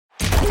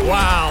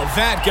Wow,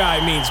 that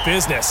guy means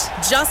business.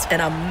 Just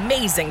an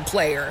amazing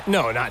player.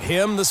 No, not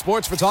him, the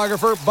sports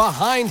photographer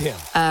behind him.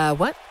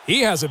 What? He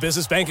has a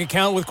business bank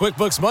account with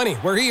QuickBooks Money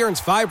where he earns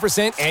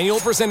 5% annual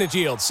percentage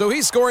yield, so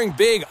he's scoring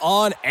big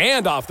on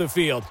and off the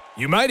field.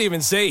 You might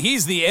even say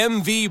he's the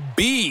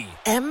MVB.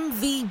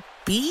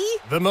 MVP?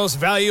 The most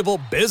valuable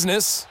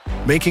business.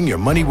 Making your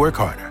money work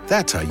harder.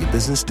 That's how you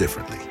business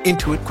differently.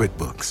 Intuit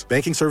QuickBooks.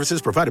 Banking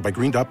services provided by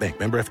Green Dot Bank.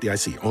 Member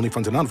FDIC. Only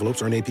funds and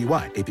envelopes earn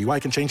APY.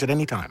 APY can change at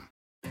any time.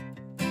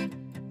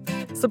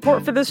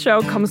 Support for this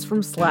show comes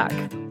from Slack.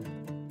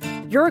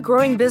 You're a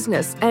growing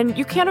business, and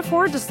you can't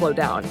afford to slow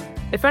down.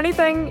 If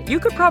anything, you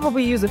could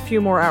probably use a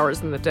few more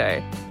hours in the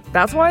day.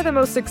 That's why the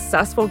most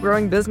successful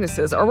growing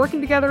businesses are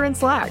working together in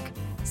Slack.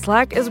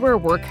 Slack is where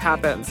work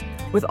happens,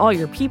 with all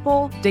your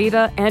people,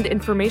 data, and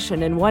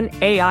information in one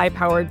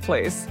AI-powered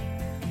place.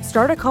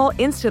 Start a call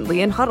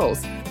instantly in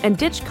huddles and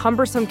ditch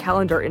cumbersome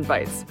calendar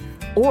invites.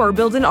 Or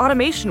build an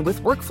automation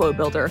with Workflow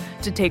Builder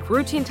to take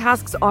routine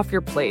tasks off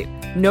your plate.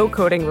 No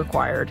coding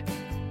required.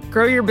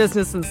 Grow your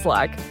business in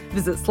Slack.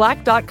 Visit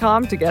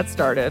slack.com to get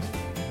started.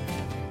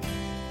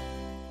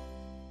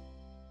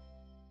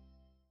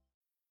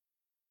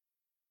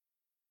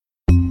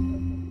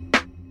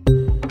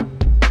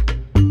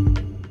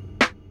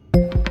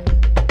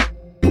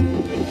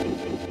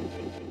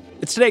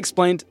 It's Today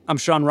Explained. I'm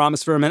Sean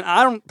Rameswaram, and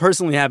I don't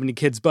personally have any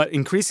kids, but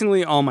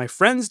increasingly all my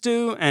friends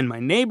do, and my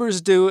neighbors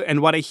do,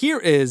 and what I hear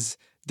is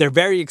they're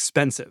very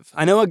expensive.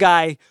 I know a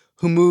guy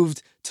who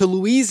moved to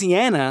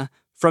Louisiana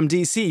from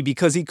D.C.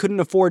 because he couldn't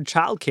afford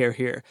childcare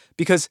here,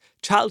 because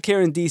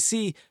childcare in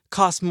D.C.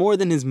 costs more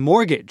than his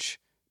mortgage.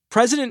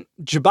 President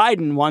Joe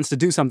Biden wants to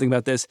do something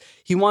about this.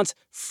 He wants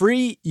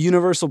free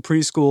universal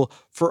preschool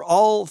for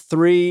all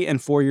 3- and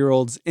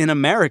 4-year-olds in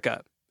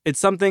America. It's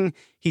something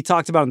he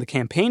talked about on the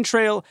campaign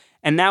trail,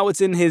 and now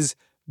it's in his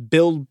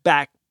Build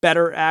Back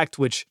Better Act,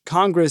 which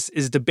Congress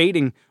is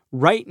debating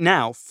right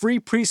now. Free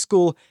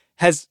preschool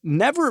has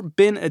never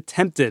been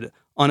attempted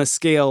on a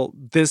scale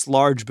this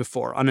large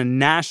before, on a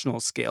national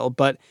scale,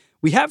 but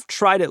we have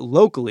tried it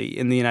locally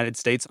in the United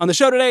States. On the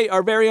show today,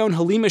 our very own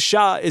Haleema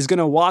Shah is going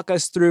to walk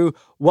us through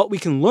what we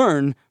can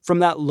learn from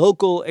that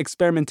local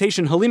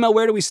experimentation. Haleema,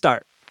 where do we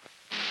start?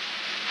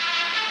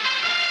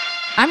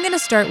 I'm going to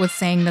start with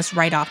saying this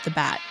right off the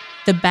bat.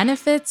 The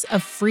benefits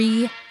of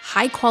free,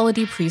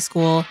 high-quality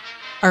preschool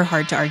are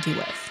hard to argue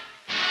with.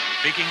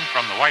 Speaking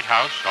from the White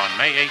House on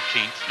May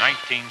 18,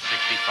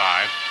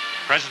 1965,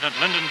 President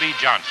Lyndon B.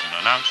 Johnson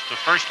announced the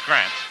first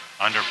grants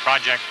under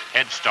Project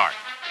Head Start.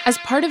 As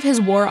part of his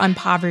war on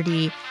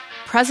poverty,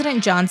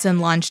 President Johnson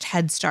launched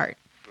Head Start,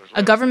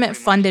 a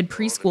government-funded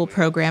preschool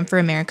program for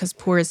America's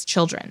poorest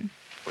children.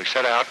 We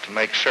set out to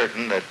make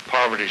certain that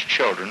poverty's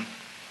children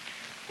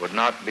would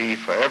not be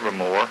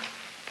forevermore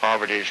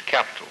poverty's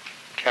captives.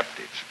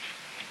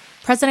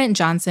 President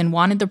Johnson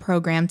wanted the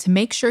program to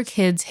make sure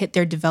kids hit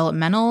their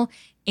developmental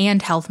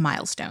and health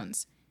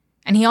milestones.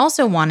 And he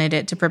also wanted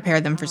it to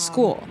prepare them for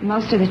school.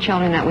 Most of the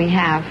children that we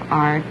have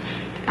are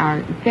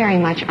very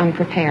much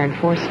unprepared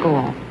for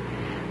school.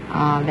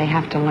 They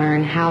have to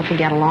learn how to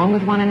get along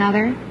with one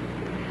another.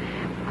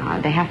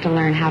 They have to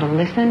learn how to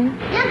listen.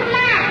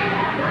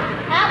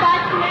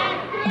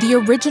 The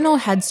original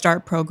Head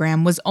Start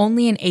program was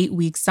only an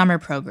 8-week summer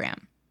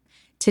program.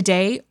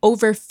 Today,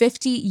 over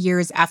 50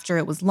 years after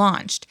it was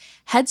launched,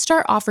 Head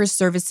Start offers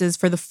services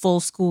for the full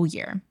school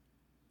year.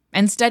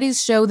 And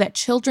studies show that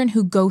children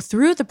who go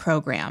through the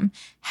program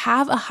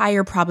have a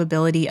higher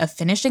probability of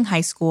finishing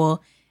high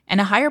school and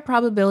a higher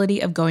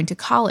probability of going to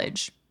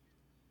college.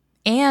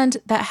 And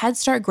that Head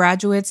Start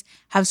graduates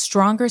have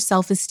stronger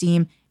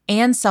self-esteem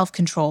and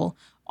self-control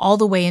all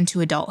the way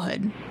into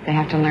adulthood. They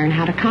have to learn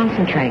how to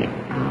concentrate.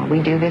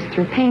 We do this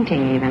through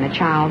painting even. A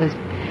child is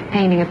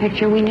painting a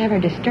picture. We never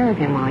disturb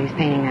him while he's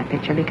painting that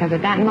picture because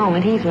at that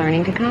moment he's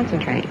learning to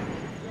concentrate.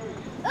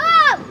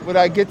 What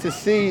I get to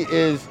see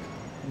is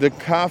the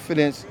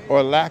confidence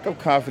or lack of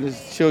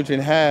confidence children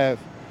have,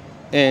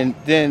 and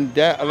then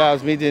that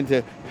allows me then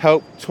to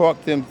help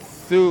talk them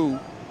through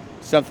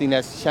something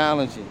that's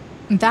challenging.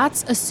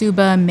 That's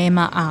Asuba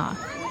Mema'a.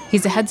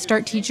 He's a Head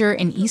Start teacher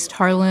in East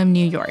Harlem,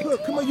 New York.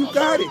 Look, come on, you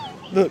got it.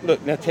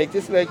 Look, now take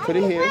this leg, put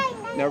it here.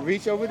 Now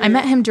reach over there. I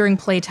met him during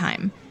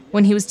playtime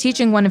when he was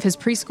teaching one of his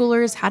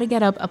preschoolers how to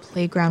get up a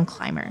playground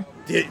climber.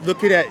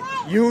 Look at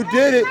that. You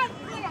did it.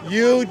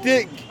 You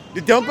did.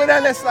 Don't go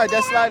down that slide.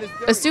 That slide is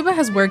dirty. Asuba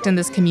has worked in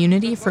this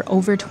community for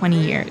over 20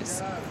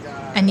 years.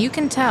 And you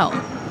can tell,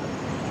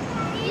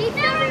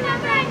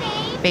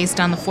 based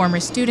on the former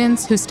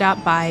students who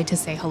stopped by to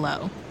say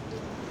hello.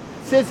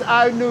 Since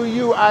I knew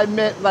you, I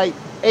met like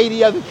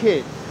 80 other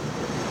kids.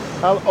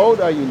 How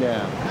old are you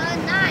now?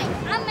 9.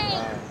 I'm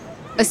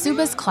 8.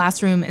 Asuba's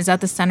classroom is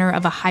at the center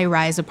of a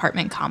high-rise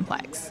apartment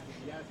complex.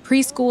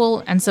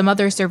 Preschool and some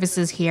other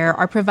services here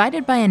are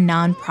provided by a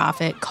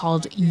nonprofit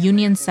called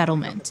Union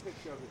Settlement,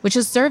 which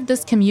has served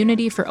this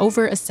community for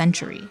over a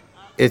century.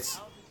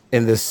 It's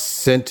in the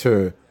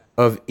center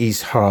of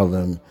East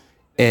Harlem,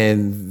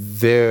 and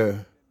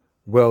they're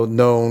well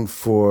known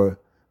for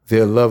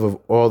their love of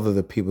all of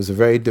the people. It's a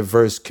very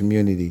diverse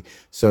community.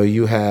 So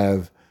you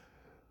have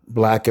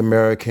Black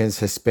Americans,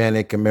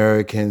 Hispanic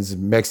Americans,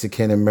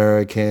 Mexican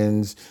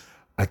Americans,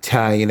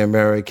 Italian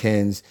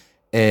Americans,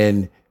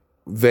 and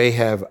they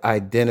have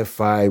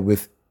identified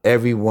with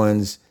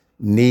everyone's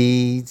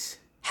needs.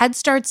 Head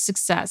Start's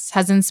success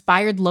has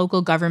inspired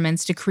local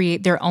governments to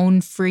create their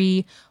own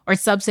free or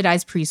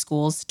subsidized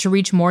preschools to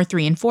reach more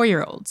 3- and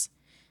 4-year-olds.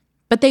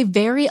 But they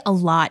vary a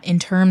lot in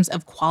terms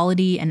of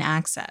quality and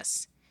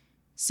access.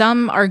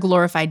 Some are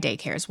glorified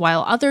daycares,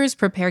 while others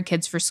prepare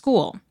kids for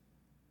school.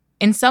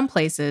 In some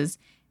places,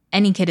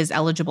 any kid is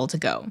eligible to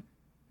go.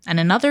 And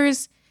in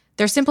others,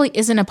 there simply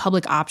isn't a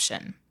public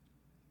option.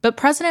 But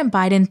President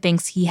Biden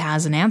thinks he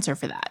has an answer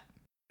for that.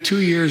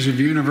 2 years of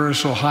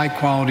universal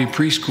high-quality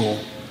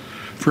preschool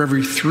for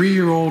every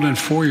 3-year-old and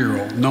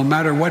 4-year-old, no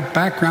matter what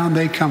background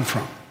they come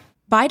from.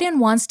 Biden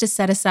wants to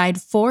set aside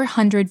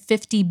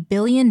 $450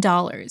 billion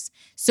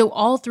so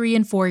all 3-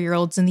 and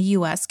 4-year-olds in the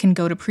U.S. can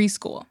go to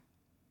preschool,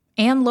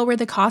 and lower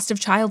the cost of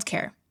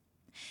childcare.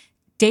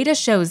 Data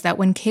shows that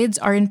when kids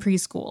are in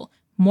preschool,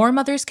 more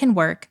mothers can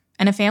work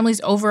and a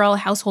family's overall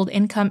household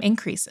income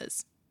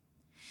increases.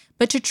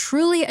 But to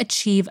truly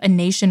achieve a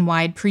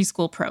nationwide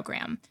preschool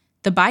program,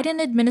 the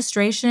Biden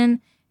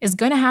administration is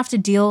going to have to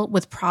deal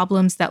with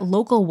problems that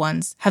local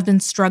ones have been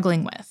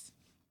struggling with.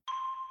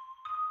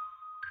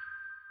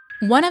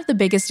 One of the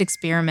biggest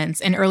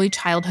experiments in early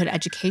childhood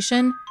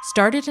education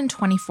started in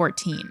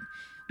 2014,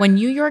 when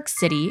New York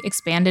City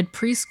expanded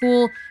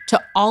preschool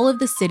to all of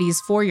the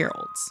city's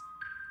 4-year-olds.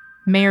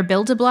 Mayor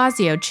Bill de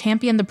Blasio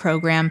championed the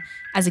program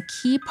as a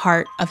key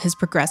part of his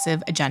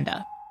progressive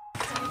agenda.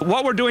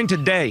 What we're doing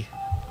today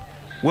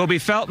will be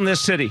felt in this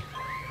city,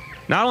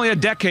 not only a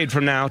decade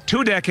from now,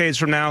 2 decades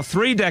from now,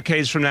 3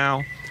 decades from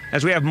now,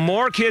 as we have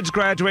more kids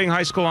graduating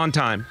high school on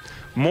time,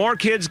 more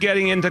kids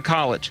getting into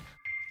college.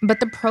 But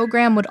the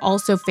program would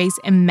also face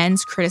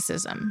immense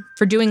criticism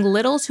for doing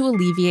little to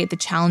alleviate the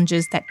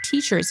challenges that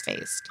teachers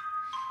faced.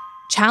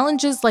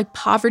 Challenges like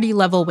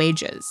poverty-level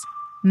wages,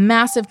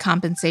 massive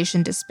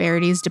compensation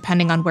disparities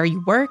depending on where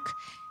you work,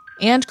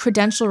 and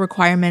credential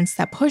requirements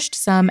that pushed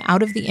some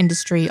out of the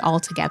industry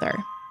altogether.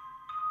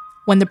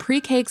 When the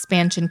pre-K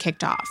expansion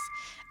kicked off,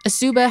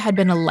 Asuba had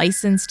been a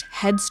licensed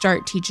Head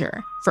Start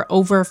teacher for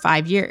over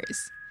 5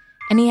 years,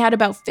 and he had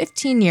about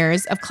 15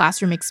 years of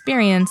classroom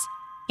experience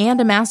and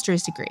a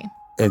master's degree.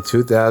 In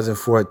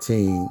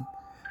 2014,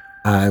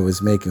 I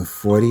was making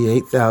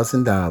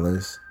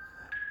 $48,000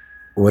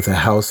 with a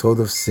household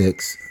of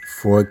 6,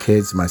 4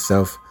 kids,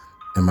 myself,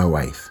 and my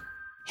wife.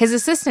 His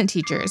assistant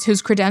teachers,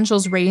 whose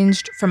credentials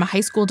ranged from a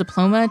high school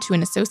diploma to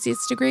an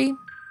associate's degree,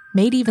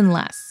 made even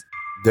less.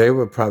 They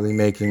were probably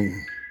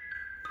making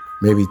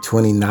maybe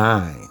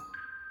 29,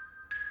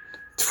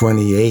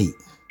 28,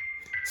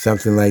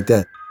 something like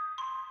that.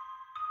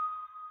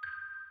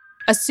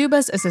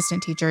 Asuba's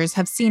assistant teachers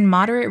have seen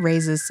moderate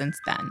raises since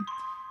then,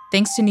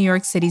 thanks to New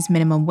York City's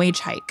minimum wage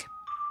hike.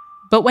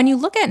 But when you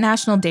look at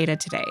national data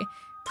today,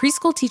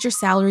 preschool teacher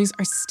salaries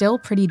are still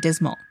pretty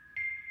dismal.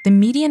 The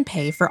median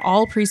pay for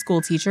all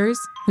preschool teachers,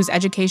 whose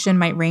education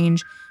might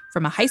range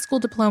from a high school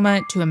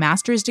diploma to a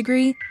master's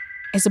degree,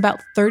 is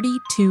about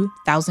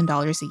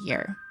 $32,000 a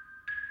year.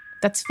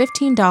 That's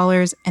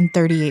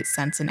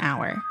 $15.38 an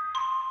hour.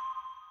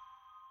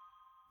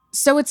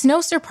 So it's no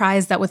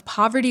surprise that with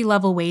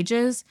poverty-level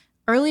wages,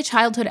 early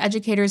childhood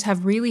educators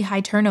have really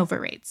high turnover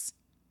rates.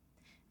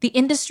 The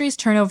industry's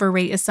turnover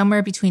rate is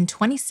somewhere between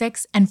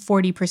 26% and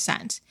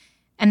 40%,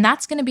 and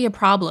that's going to be a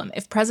problem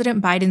if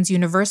President Biden's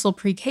universal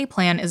pre-K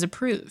plan is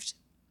approved.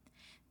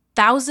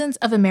 Thousands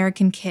of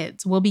American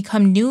kids will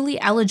become newly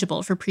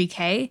eligible for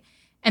pre-K,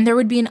 and there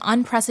would be an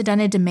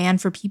unprecedented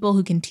demand for people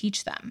who can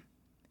teach them.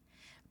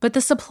 But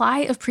the supply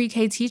of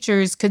pre-K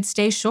teachers could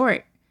stay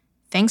short,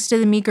 thanks to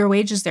the meager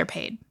wages they're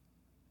paid.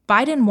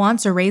 Biden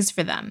wants a raise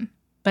for them,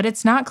 but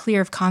it's not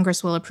clear if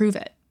Congress will approve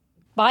it.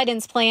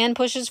 Biden's plan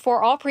pushes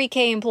for all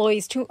pre-K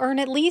employees to earn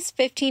at least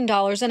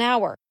 $15 an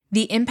hour.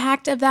 The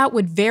impact of that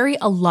would vary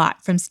a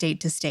lot from state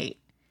to state.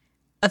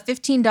 A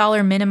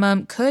 $15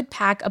 minimum could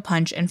pack a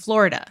punch in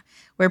Florida,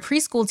 where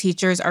preschool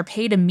teachers are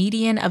paid a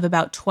median of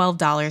about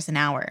 $12 an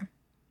hour.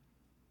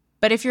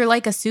 But if you're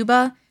like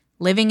Asuba,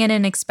 living in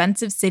an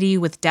expensive city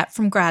with debt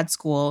from grad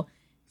school,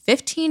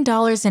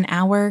 $15 an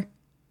hour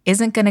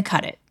isn't going to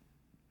cut it.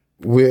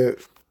 We're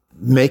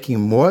making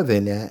more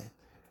than that.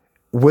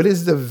 What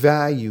is the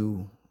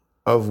value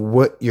of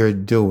what you're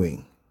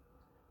doing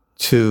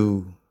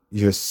to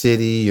your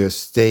city, your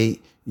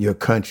state, your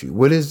country?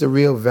 What is the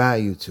real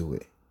value to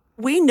it?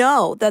 We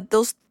know that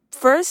those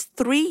first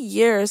 3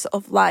 years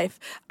of life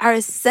are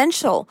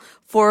essential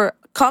for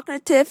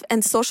cognitive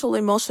and social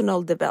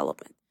emotional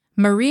development.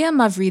 Maria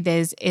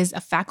Mavrides is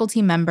a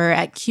faculty member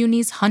at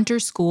CUNY's Hunter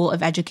School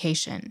of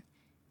Education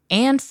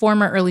and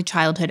former early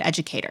childhood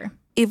educator.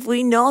 If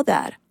we know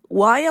that,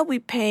 why are we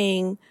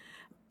paying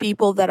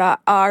people that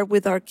are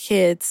with our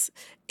kids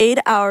 8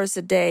 hours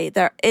a day,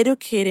 that are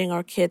educating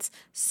our kids,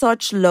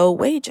 such low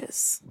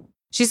wages?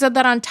 She said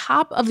that on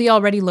top of the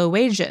already low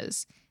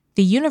wages,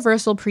 the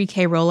universal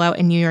pre-K rollout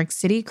in New York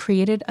City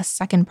created a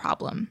second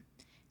problem: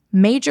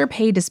 major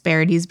pay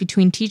disparities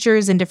between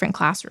teachers in different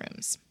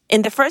classrooms.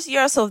 In the first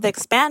years of the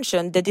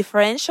expansion, the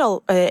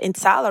differential in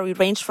salary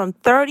ranged from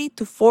 30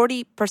 to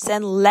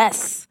 40%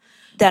 less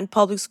than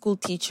public school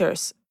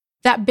teachers.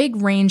 That big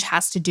range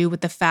has to do with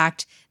the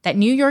fact that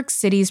New York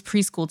City's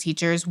preschool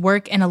teachers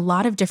work in a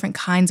lot of different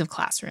kinds of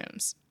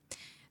classrooms.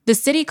 The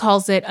city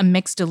calls it a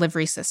mixed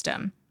delivery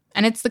system,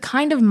 and it's the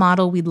kind of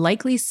model we'd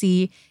likely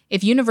see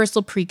if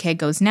universal pre-K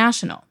goes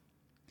national.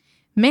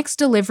 Mixed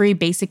delivery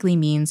basically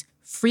means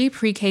free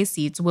pre-K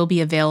seats will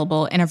be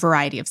available in a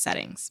variety of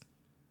settings.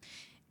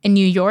 In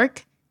New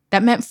York,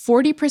 that meant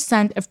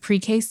 40% of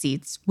pre-K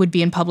seats would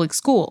be in public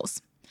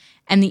schools,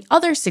 and the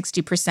other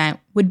 60%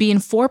 would be in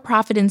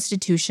for-profit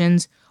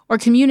institutions or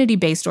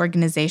community-based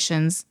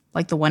organizations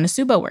like the one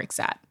Asuba works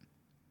at.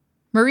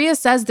 Maria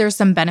says there's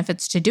some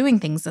benefits to doing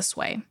things this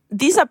way.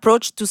 This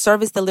approach to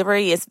service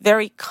delivery is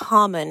very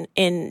common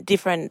in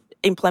different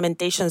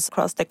implementations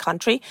across the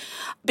country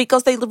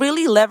because they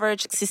really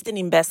leverage existing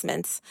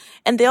investments.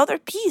 And the other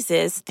piece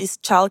is these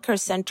childcare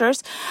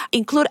centers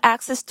include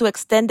access to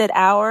extended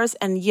hours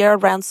and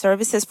year-round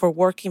services for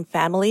working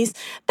families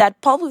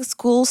that public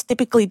schools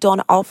typically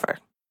don't offer.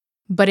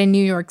 But in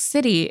New York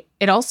City,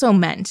 it also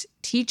meant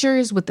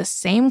teachers with the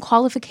same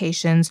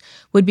qualifications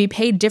would be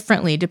paid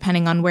differently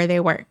depending on where they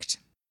worked.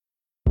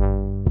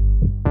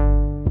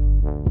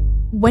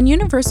 When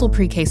universal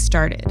pre-K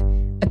started,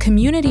 a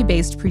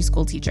community-based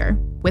preschool teacher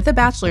with a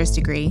bachelor's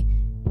degree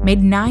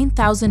made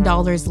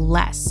 $9,000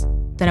 less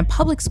than a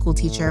public school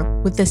teacher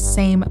with the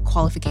same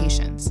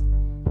qualifications.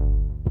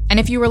 And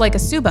if you were like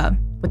Asuba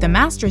with a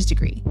master's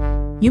degree,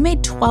 you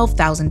made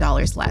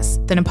 $12,000 less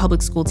than a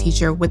public school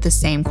teacher with the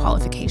same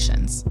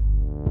qualifications.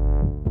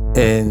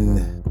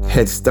 In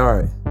Head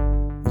Start,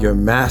 your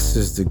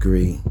master's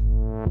degree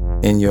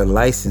and your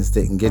license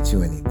didn't get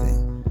you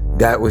anything.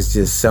 That was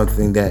just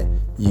something that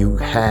you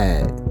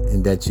had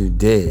and that you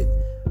did.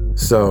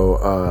 So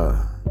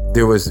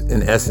there was,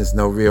 in essence,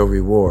 no real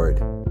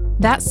reward.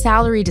 That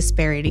salary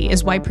disparity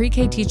is why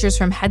pre-K teachers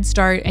from Head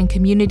Start and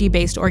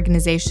community-based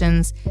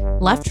organizations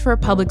left for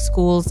public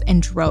schools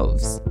in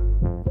droves.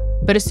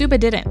 But Asuba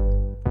didn't,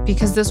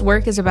 because this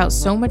work is about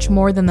so much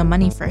more than the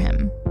money for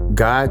him.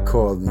 God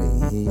called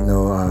me,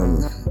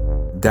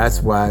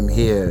 that's why I'm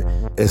here.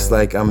 It's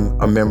like I'm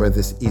a member of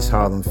this East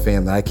Harlem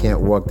family. I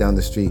can't walk down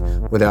the street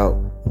without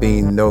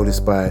being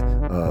noticed by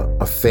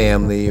a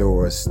family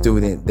or a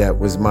student that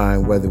was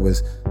mine, whether it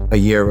was a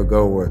year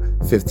ago or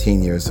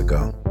 15 years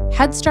ago.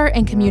 Head Start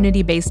and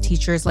community-based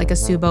teachers like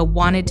Asuba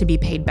wanted to be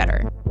paid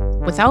better,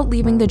 without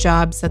leaving the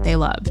jobs that they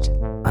loved.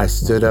 I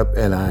stood up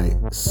and I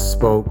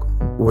spoke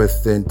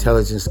with the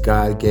intelligence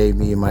God gave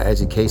me and my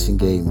education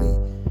gave me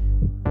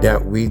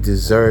that we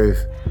deserve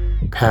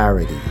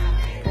parity.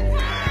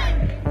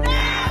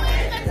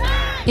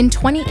 In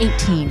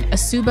 2018,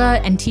 Asuba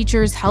and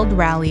teachers held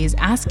rallies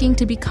asking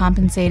to be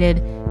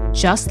compensated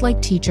just like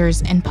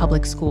teachers in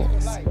public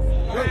schools.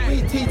 What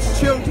we teach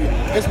children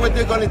is what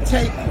they're going to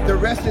take the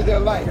rest of their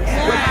life.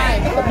 What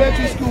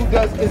elementary school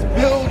does is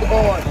build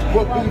on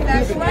what we've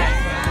given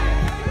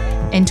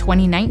them. In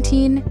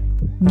 2019,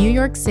 New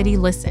York City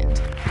listened.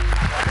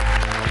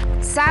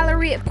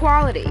 Salary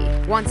equality,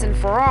 once and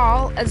for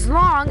all, as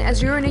long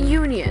as you're in a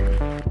union.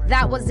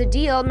 That was the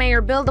deal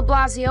Mayor Bill de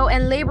Blasio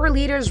and labor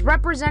leaders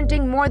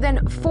representing more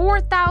than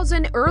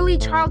 4,000 early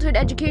childhood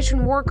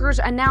education workers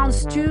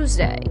announced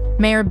Tuesday.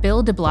 Mayor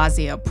Bill de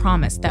Blasio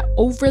promised that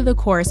over the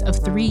course of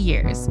 3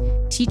 years,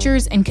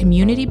 teachers in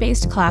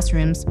community-based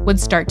classrooms would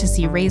start to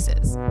see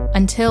raises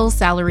until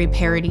salary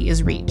parity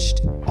is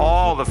reached.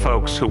 All the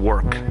folks who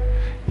work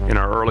in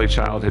our early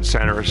childhood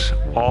centers,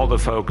 all the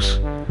folks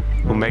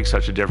who make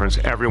such a difference,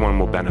 everyone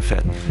will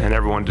benefit, and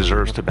everyone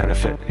deserves to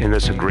benefit in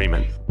this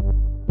agreement.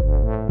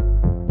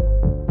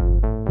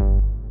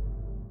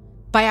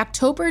 By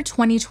October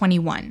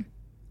 2021,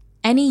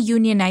 any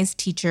unionized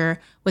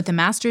teacher with a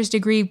master's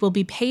degree will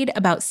be paid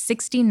about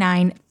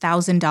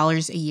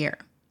 $69,000 a year.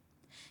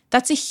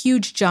 That's a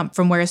huge jump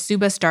from where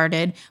Asuba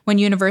started when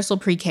universal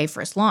pre-K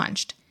first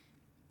launched.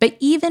 But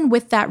even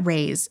with that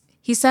raise,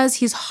 he says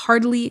he's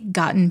hardly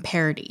gotten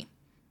parity.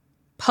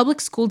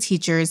 Public school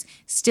teachers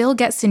still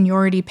get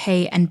seniority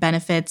pay and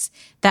benefits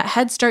that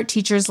Head Start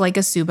teachers like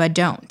Asuba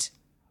don't.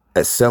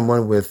 As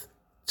someone with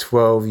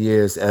 12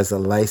 years as a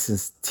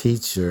licensed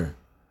teacher,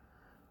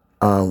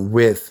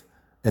 with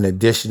an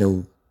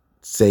additional,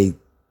 say,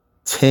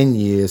 10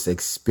 years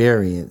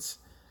experience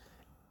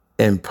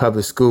in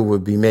public school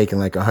would be making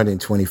like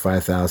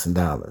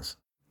 $125,000.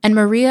 And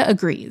Maria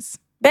agrees.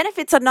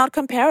 Benefits are not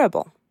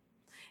comparable.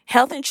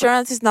 Health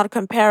insurance is not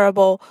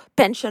comparable.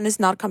 Pension is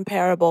not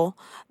comparable.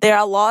 There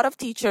are a lot of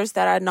teachers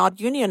that are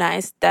not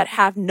unionized that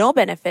have no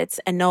benefits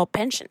and no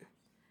pension.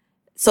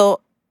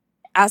 So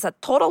as a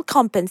total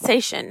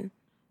compensation,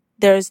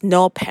 there is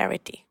no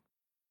parity.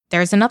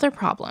 There's another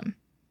problem.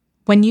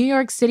 When New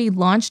York City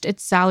launched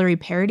its salary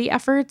parity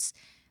efforts,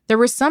 there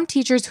were some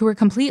teachers who were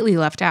completely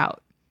left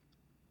out.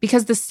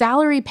 Because the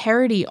salary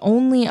parity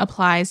only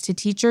applies to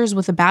teachers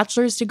with a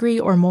bachelor's degree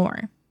or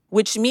more.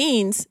 which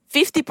means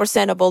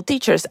 50% of all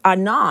teachers are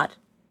not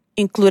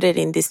included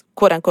in this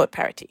quote-unquote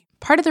parity.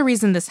 Part of the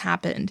reason this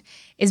happened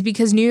is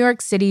because New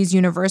York City's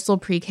universal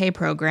pre-K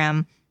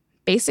program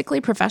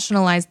basically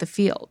professionalized the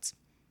field.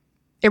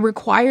 It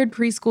required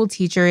preschool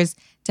teachers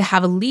to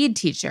have a lead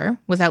teacher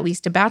with at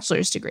least a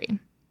bachelor's degree.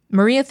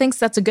 Maria thinks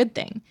that's a good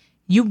thing.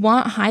 You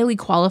want highly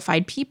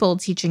qualified people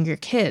teaching your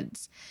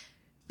kids.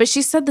 But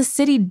she said the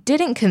city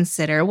didn't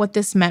consider what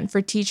this meant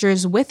for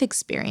teachers with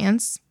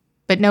experience,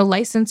 but no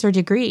license or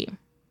degree.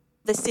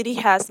 The city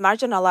has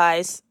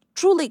marginalized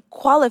truly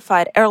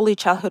qualified early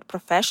childhood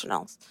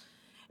professionals.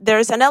 There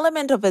is an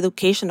element of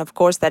education, of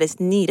course, that is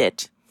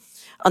needed.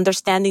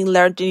 Understanding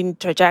learning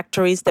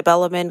trajectories,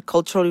 development,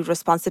 culturally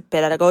responsive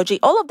pedagogy,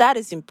 all of that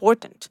is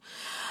important.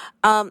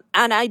 And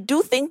I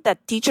do think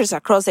that teachers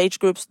across age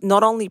groups,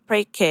 not only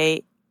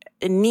pre-K,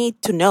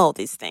 need to know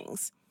these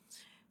things.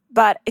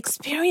 But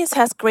experience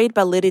has great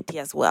validity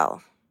as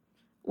well.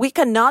 We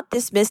cannot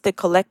dismiss the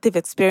collective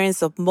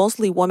experience of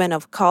mostly women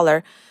of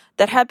color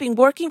that have been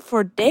working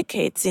for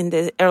decades in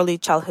the early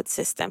childhood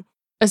system.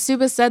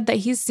 Asuba said that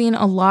he's seen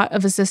a lot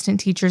of assistant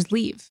teachers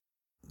leave.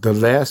 The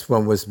last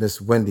one was Miss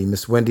Wendy.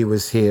 Miss Wendy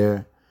was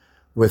here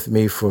with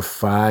me for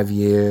 5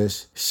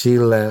 years. She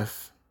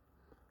left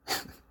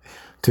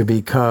to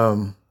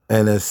become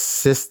an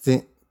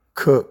assistant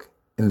cook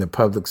in the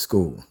public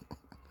school.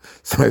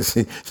 So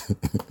she,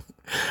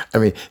 I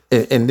mean,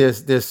 and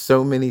there's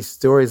so many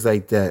stories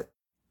like that.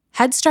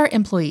 Head Start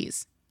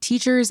employees,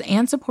 teachers,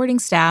 and supporting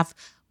staff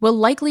will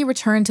likely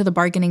return to the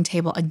bargaining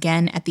table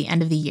again at the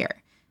end of the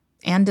year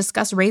and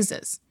discuss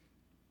raises.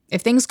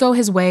 If things go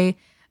his way,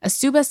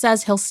 Asuba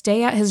says he'll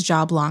stay at his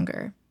job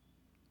longer.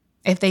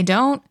 If they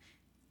don't,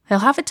 he'll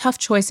have a tough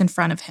choice in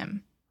front of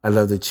him. I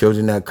love the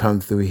children that come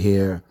through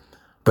here,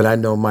 but I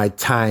know my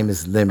time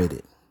is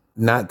limited.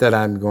 Not that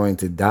I'm going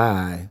to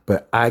die,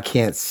 but I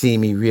can't see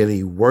me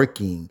really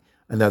working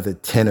another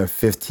 10 or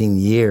 15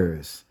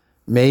 years,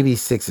 maybe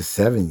 6 or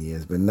 7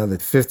 years, but another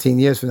 15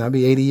 years from now, I'll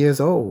be 80 years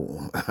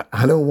old.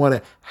 I don't want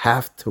to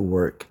have to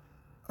work.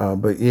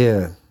 But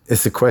yeah,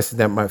 it's a question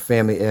that my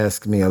family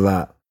asks me a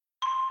lot.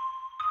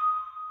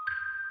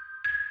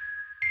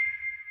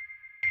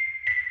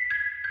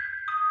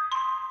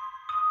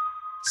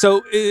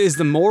 So is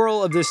the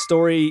moral of this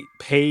story,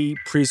 pay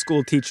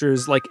preschool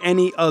teachers like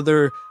any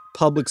other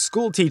public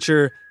school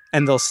teacher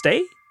and they'll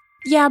stay?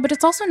 Yeah, but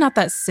it's also not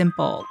that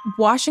simple.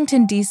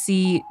 Washington,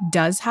 D.C.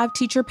 does have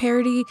teacher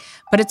parity,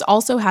 but it's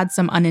also had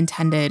some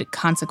unintended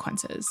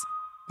consequences.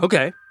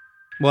 Okay.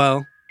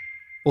 Well,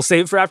 we'll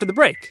save it for after the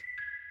break.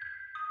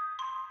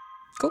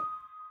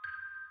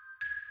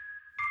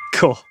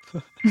 Cool.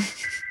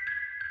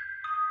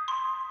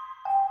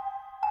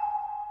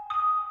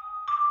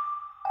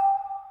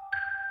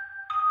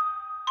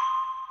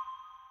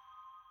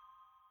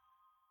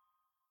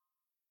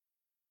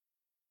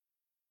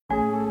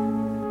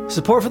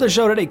 Support for the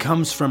show today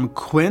comes from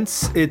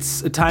Quince.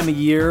 It's a time of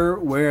year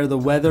where the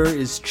weather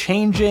is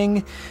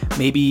changing.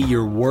 Maybe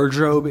your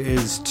wardrobe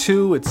is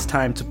too. It's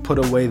time to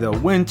put away the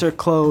winter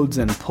clothes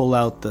and pull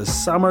out the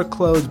summer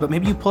clothes. But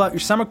maybe you pull out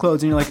your summer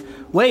clothes and you're like,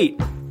 wait,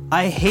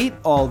 I hate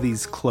all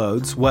these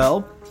clothes.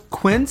 Well,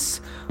 Quince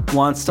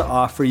wants to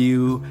offer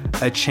you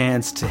a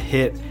chance to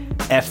hit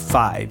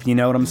F5. You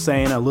know what I'm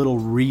saying? A little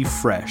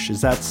refresh.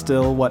 Is that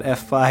still what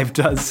F5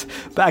 does?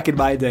 Back in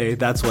my day,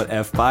 that's what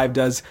F5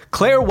 does.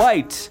 Claire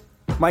White,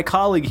 my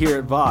colleague here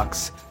at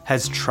Vox,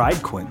 has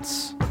tried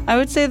Quince. I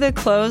would say the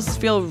clothes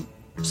feel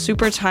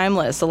super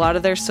timeless. A lot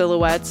of their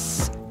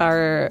silhouettes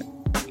are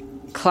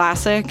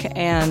classic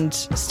and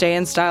stay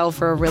in style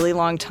for a really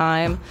long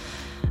time.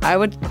 I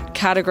would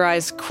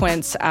categorize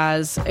Quince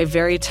as a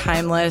very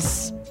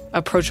timeless,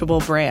 approachable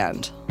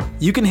brand.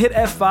 You can hit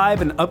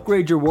F5 and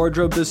upgrade your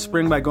wardrobe this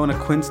spring by going to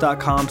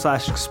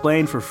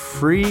quince.com/explain for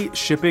free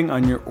shipping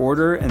on your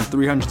order and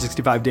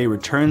 365-day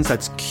returns.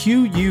 That's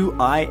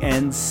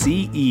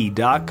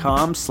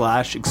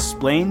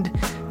QUINCE.com/explained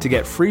to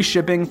get free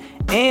shipping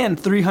and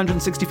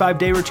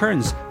 365-day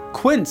returns.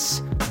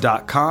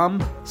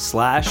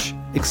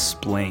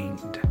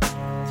 Quince.com/explained.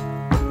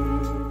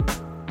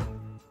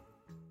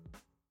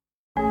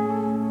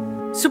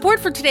 Support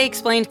for Today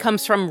Explained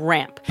comes from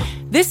Ramp.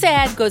 This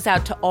ad goes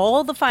out to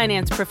all the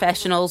finance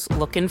professionals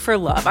looking for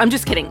love. I'm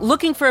just kidding.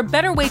 Looking for a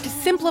better way to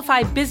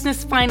simplify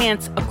business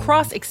finance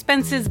across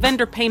expenses,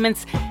 vendor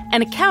payments,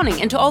 and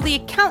accounting. And to all the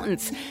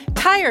accountants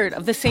tired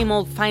of the same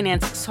old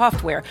finance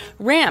software,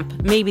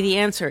 Ramp may be the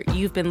answer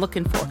you've been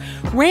looking for.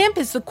 Ramp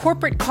is the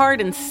corporate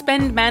card and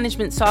spend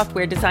management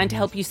software designed to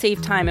help you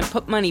save time and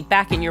put money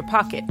back in your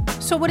pocket.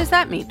 So what does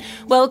that mean?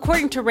 Well,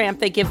 according to Ramp,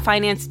 they give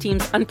finance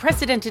teams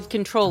unprecedented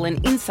control and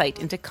insight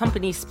into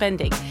company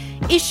spending,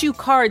 issue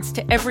cards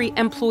to every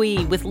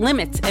employee with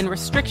limits and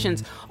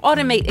restrictions,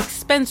 automate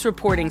expense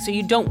reporting so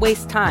you don't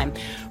waste time.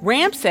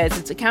 Ramp says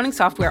its accounting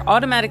software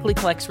automatically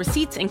collects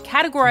receipts and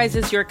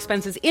categorizes your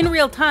expenses in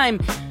real time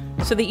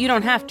so that you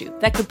don't have to.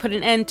 That could put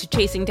an end to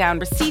chasing down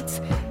receipts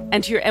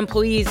and to your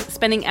employees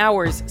spending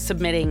hours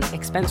submitting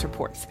expense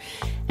reports.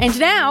 And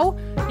now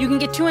you can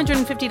get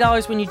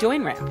 $250 when you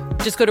join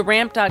Ramp. Just go to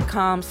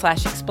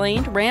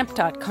ramp.com/explained,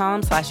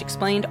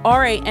 ramp.com/explained,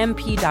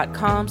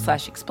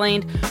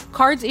 ramp.com/explained.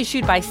 Cards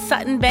issued by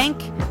Sutton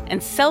Bank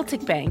and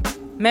Celtic Bank,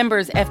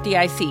 members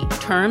FDIC.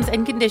 Terms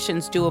and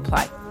conditions do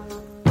apply.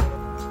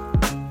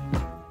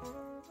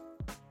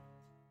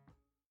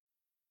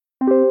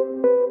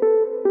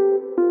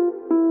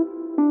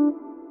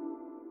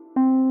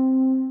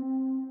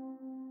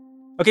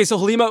 Okay, so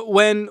Haleema,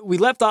 when we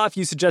left off,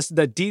 you suggested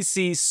that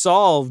D.C.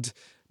 solved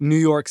New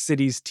York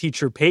City's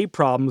teacher pay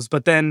problems,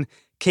 but then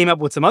came up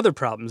with some other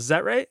problems. Is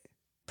that right?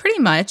 Pretty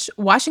much.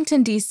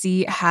 Washington,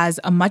 D.C. has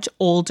a much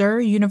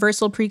older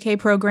universal pre-K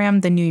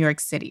program than New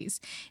York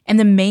City's. And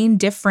the main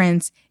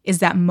difference is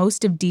that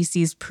most of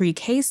D.C.'s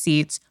pre-K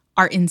seats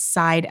are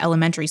inside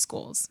elementary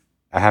schools.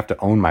 I have to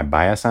own my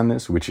bias on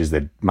this, which is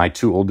that my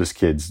two oldest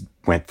kids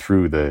went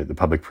through the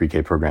public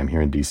pre-K program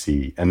here in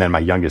D.C., and then my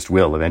youngest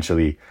will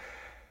eventually.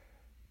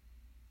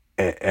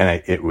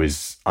 And it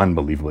was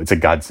unbelievable. It's a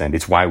godsend.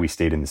 It's why we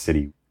stayed in the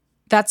city.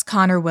 That's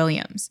Connor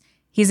Williams.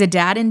 He's a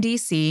dad in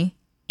D.C.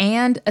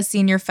 and a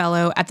senior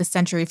fellow at the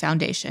Century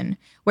Foundation,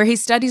 where he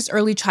studies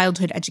early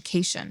childhood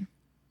education.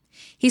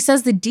 He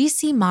says the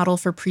D.C. model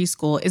for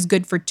preschool is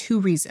good for two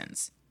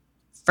reasons.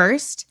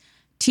 First,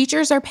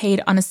 teachers are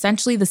paid on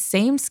essentially the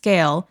same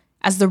scale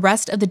as the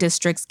rest of the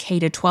district's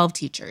K-12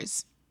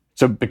 teachers.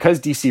 So because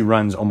D.C.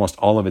 runs almost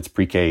all of its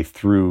pre-K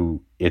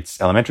through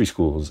its elementary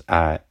schools,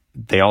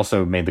 they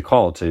also made the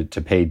call to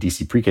pay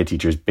D.C. pre-K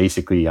teachers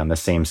basically on the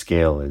same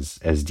scale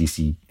as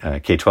D.C.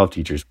 K-12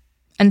 teachers.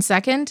 And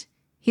second,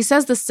 he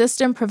says the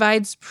system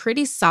provides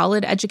pretty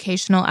solid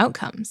educational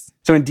outcomes.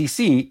 So in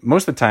D.C.,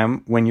 most of the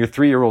time when your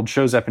 3-year-old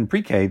shows up in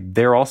pre-K,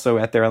 they're also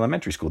at their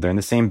elementary school. They're in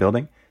the same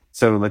building.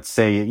 So let's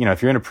say,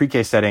 if you're in a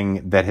pre-K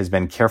setting that has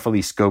been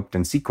carefully scoped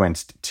and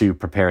sequenced to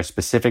prepare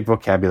specific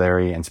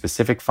vocabulary and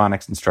specific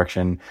phonics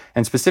instruction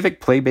and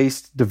specific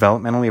play-based,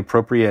 developmentally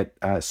appropriate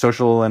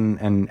social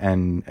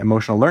and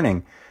emotional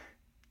learning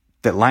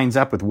that lines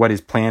up with what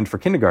is planned for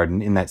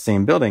kindergarten in that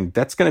same building,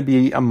 that's going to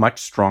be a much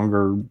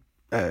stronger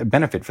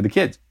benefit for the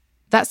kids.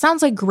 That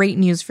sounds like great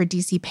news for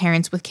DC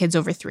parents with kids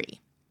over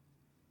 3.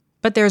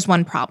 But there's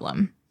one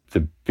problem.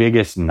 The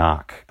biggest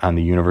knock on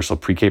the universal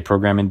pre-K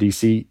program in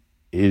DC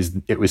is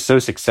it was so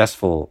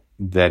successful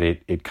that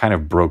it kind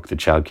of broke the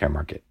childcare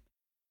market.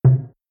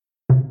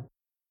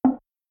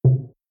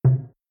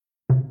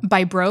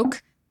 By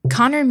broke,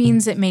 Connor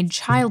means it made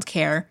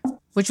childcare,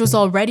 which was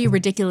already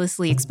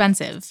ridiculously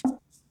expensive,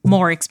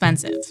 more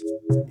expensive.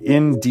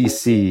 In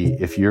DC,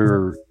 if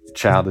your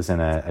child is in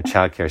a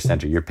childcare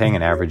center, you're paying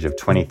an average of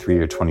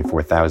 $23,000 or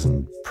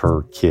 $24,000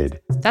 per kid.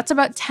 That's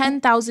about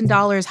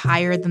 $10,000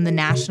 higher than the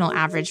national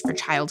average for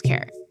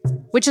childcare,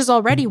 which is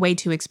already way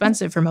too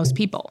expensive for most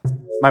people.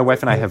 My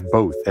wife and I have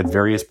both, at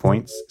various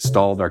points,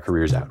 stalled our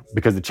careers out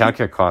because the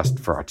childcare cost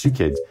for our 2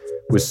 kids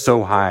was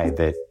so high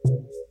that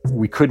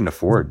we couldn't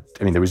afford.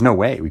 There was no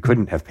way we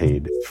couldn't have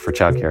paid for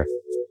childcare.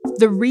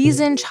 The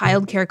reason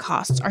childcare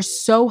costs are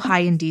so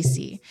high in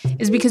DC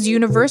is because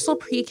universal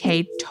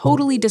pre-K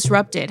totally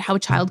disrupted how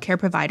childcare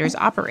providers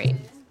operate.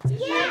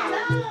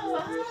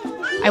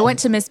 I went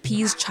to Miss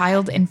P's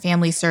Child and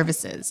Family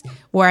Services,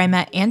 where I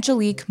met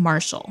Angelique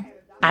Marshall.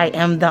 I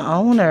am the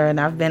owner, and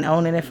I've been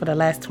owning it for the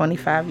last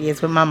 25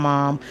 years with my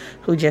mom,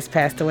 who just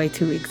passed away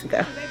 2 weeks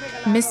ago.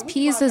 Miss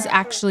P's is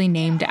actually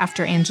named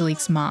after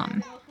Angelique's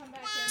mom.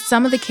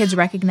 Some of the kids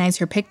recognize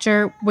her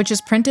picture, which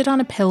is printed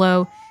on a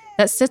pillow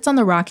that sits on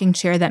the rocking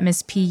chair that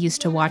Miss P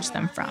used to watch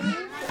them from.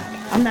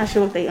 I'm not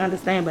sure if they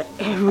understand, but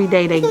every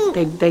day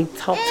they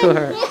talk to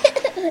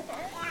her.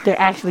 They're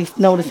actually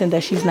noticing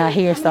that she's not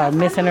here, start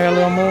missing her a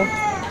little more.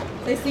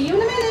 They see you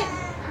in a minute.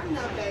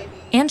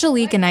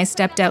 Angelique and I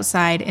stepped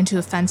outside into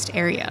a fenced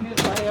area.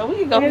 We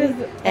can go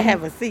and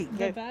have a seat.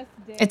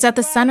 It's at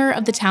the center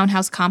of the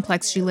townhouse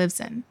complex she lives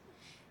in.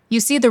 You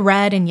see the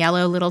red and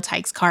yellow little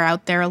Tykes car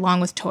out there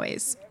along with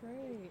toys.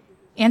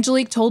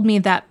 Angelique told me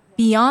that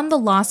beyond the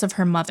loss of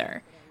her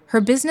mother,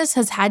 her business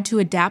has had to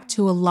adapt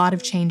to a lot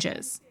of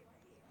changes.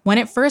 When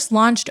it first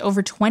launched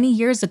over 20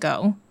 years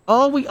ago,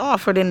 all we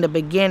offered in the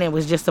beginning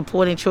was just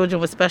supporting children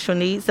with special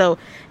needs. So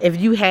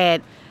if you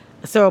had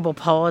cerebral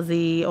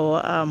palsy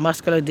or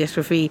muscular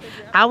dystrophy,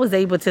 I was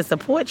able to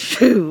support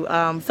you.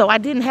 So I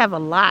didn't have a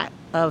lot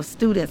of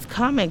students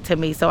coming to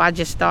me, so I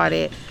just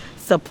started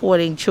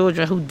supporting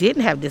children who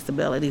didn't have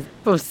disabilities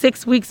from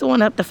 6 weeks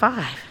on up to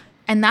 5.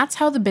 And that's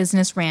how the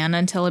business ran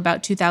until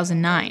about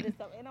 2009,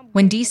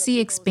 when DC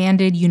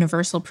expanded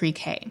universal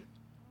pre-K.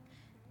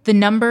 The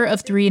number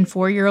of 3- and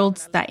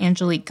 4-year-olds that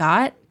Angelique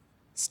got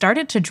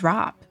started to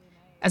drop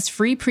as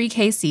free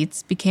pre-K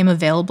seats became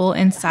available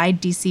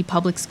inside DC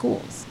public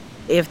schools.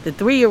 If the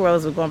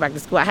 3-year-olds were going back to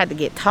school, I had to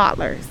get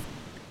toddlers.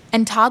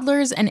 And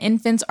toddlers and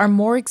infants are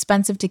more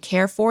expensive to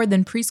care for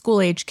than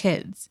preschool-age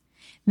kids.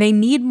 They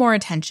need more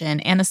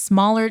attention and a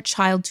smaller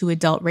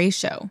child-to-adult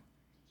ratio.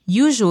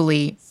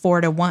 usually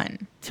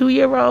 4-1.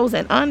 2-year-olds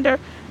and under,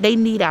 they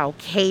need our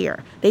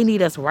care. They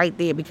need us right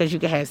there because you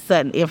can have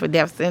sudden infant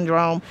death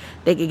syndrome.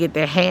 They can get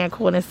their hand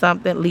caught in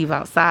something, leave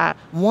outside.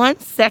 1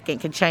 second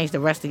can change the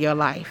rest of your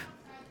life.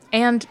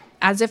 And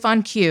as if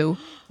on cue,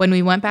 when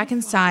we went back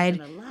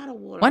inside,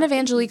 one of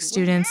Angelique's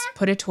students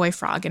put a toy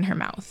frog in her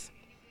mouth.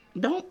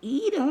 Don't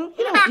eat them.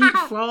 You don't eat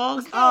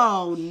frogs.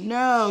 Oh,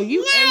 no.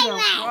 You ate a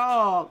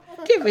frog.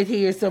 Give it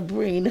here,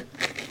 Sabrina.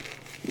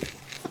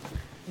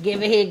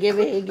 Give it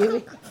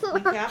here.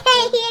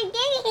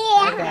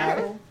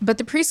 But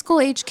the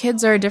preschool-age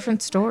kids are a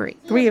different story.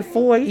 3 or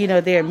 4,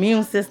 their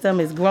immune system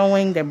is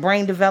growing, their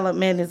brain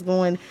development is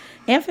going.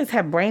 Infants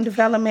have brain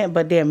development,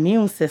 but their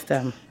immune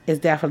system is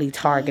definitely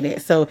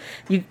targeted. So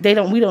we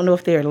don't know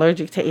if they're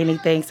allergic to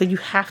anything. So you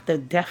have to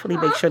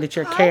definitely make sure that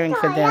you're caring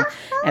for them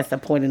and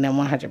supporting them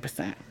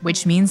 100%.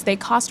 Which means they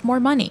cost more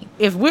money.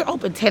 If we're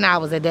open 10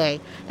 hours a day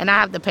and I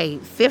have to pay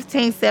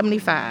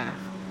 $15.75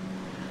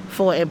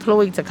 for an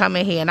employee to come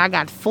in here and I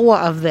got 4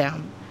 of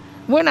them,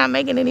 we're not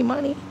making any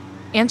money.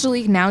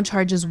 Angelique now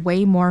charges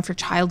way more for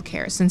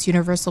childcare since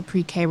universal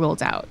pre-K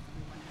rolled out.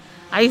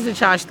 I used to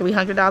charge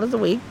 $300 a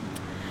week,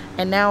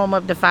 and now I'm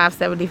up to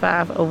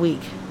 $575 a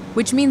week.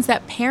 Which means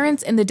that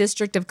parents in the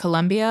District of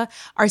Columbia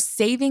are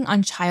saving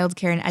on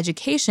childcare and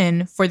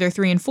education for their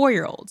 3- and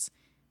 4-year-olds,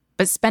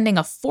 but spending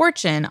a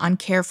fortune on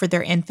care for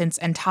their infants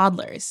and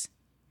toddlers.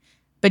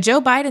 But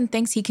Joe Biden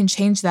thinks he can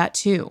change that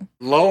too.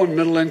 Low and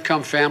middle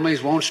income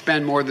families won't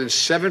spend more than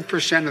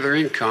 7% of their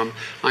income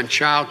on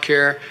child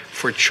care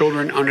for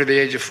children under the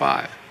age of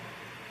 5.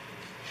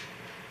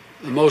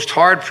 The most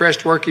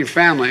hard-pressed working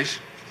families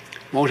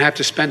won't have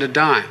to spend a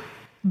dime.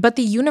 But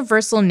the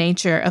universal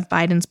nature of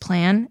Biden's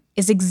plan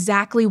is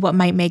exactly what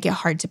might make it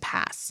hard to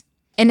pass.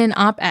 In an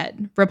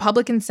op-ed,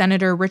 Republican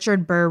Senator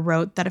Richard Burr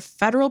wrote that a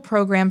federal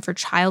program for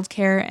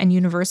childcare and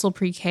universal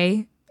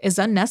pre-K is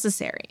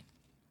unnecessary.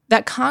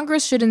 That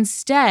Congress should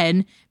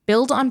instead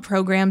build on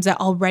programs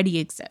that already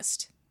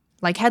exist,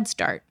 like Head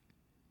Start.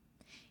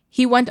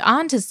 He went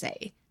on to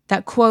say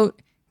that,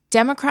 quote,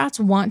 Democrats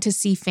want to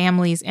see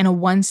families in a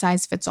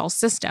one-size-fits-all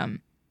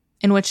system,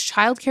 in which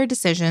childcare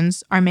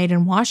decisions are made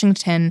in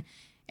Washington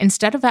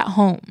instead of at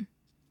home.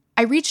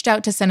 I reached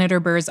out to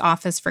Senator Burr's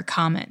office for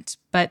comment,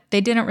 but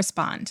they didn't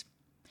respond.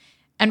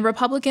 And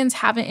Republicans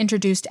haven't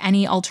introduced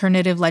any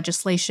alternative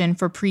legislation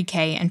for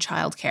pre-K and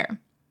childcare.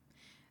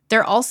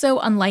 They're also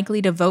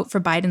unlikely to vote for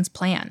Biden's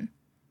plan.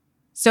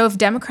 So if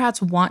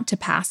Democrats want to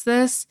pass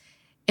this,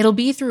 it'll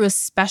be through a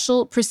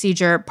special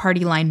procedure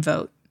party line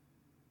vote.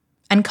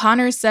 And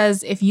Connors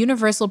says if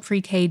universal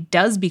pre-K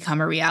does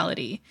become a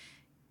reality,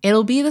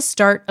 it'll be the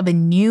start of a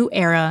new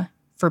era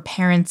for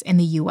parents in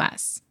the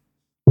U.S.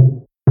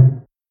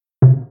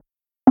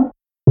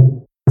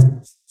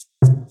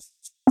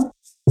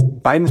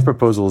 Biden's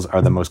proposals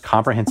are the most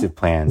comprehensive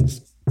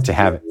plans to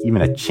have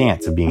even a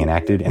chance of being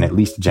enacted in at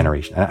least a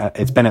generation.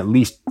 It's been at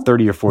least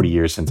 30 or 40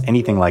 years since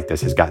anything like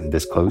this has gotten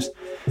this close.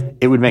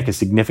 It would make a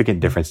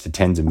significant difference to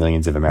tens of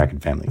millions of American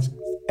families.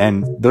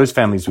 And those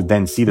families would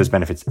then see those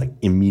benefits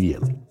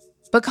immediately.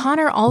 But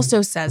Connor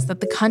also says that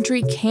the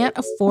country can't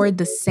afford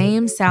the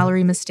same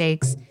salary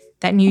mistakes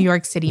that New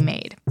York City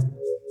made,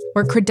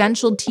 where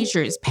credentialed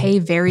teachers' pay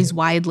varies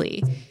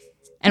widely,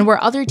 and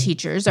where other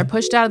teachers are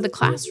pushed out of the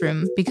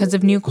classroom because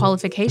of new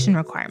qualification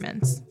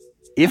requirements.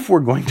 If we're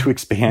going to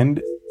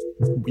expand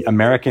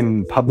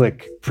American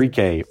public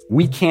pre-K,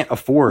 we can't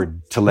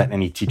afford to let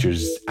any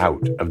teachers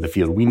out of the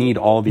field. We need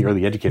all the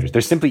early educators.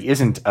 There simply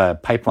isn't a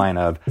pipeline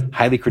of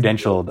highly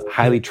credentialed,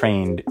 highly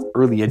trained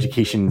early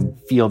education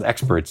field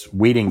experts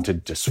waiting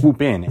to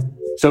swoop in.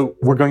 So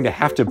we're going to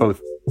have to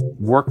both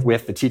work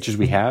with the teachers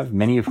we have,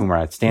 many of whom are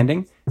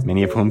outstanding,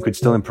 many of whom could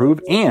still improve,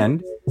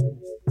 and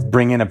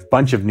bring in a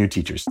bunch of new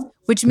teachers.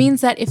 Which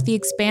means that if the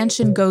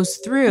expansion goes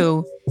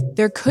through,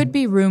 there could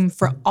be room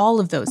for all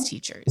of those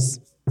teachers,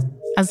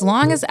 as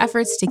long as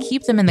efforts to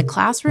keep them in the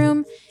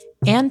classroom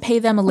and pay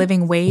them a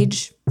living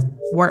wage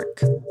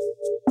work.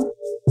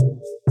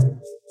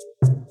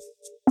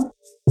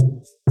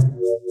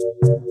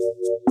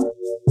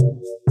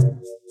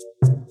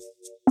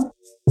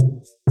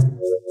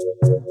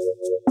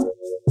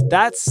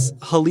 That's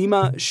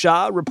Haleema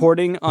Shah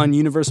reporting on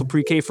universal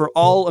pre-K for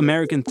all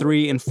American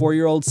 3- and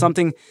 4-year-olds,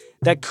 something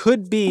that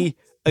could be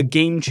a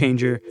game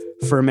changer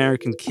for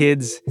American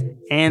kids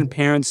and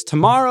parents.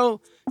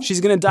 Tomorrow, she's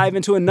going to dive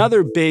into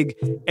another big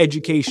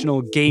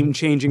educational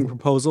game-changing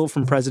proposal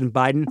from President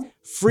Biden,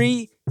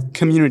 free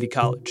community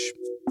college.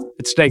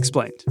 It's Today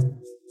Explained.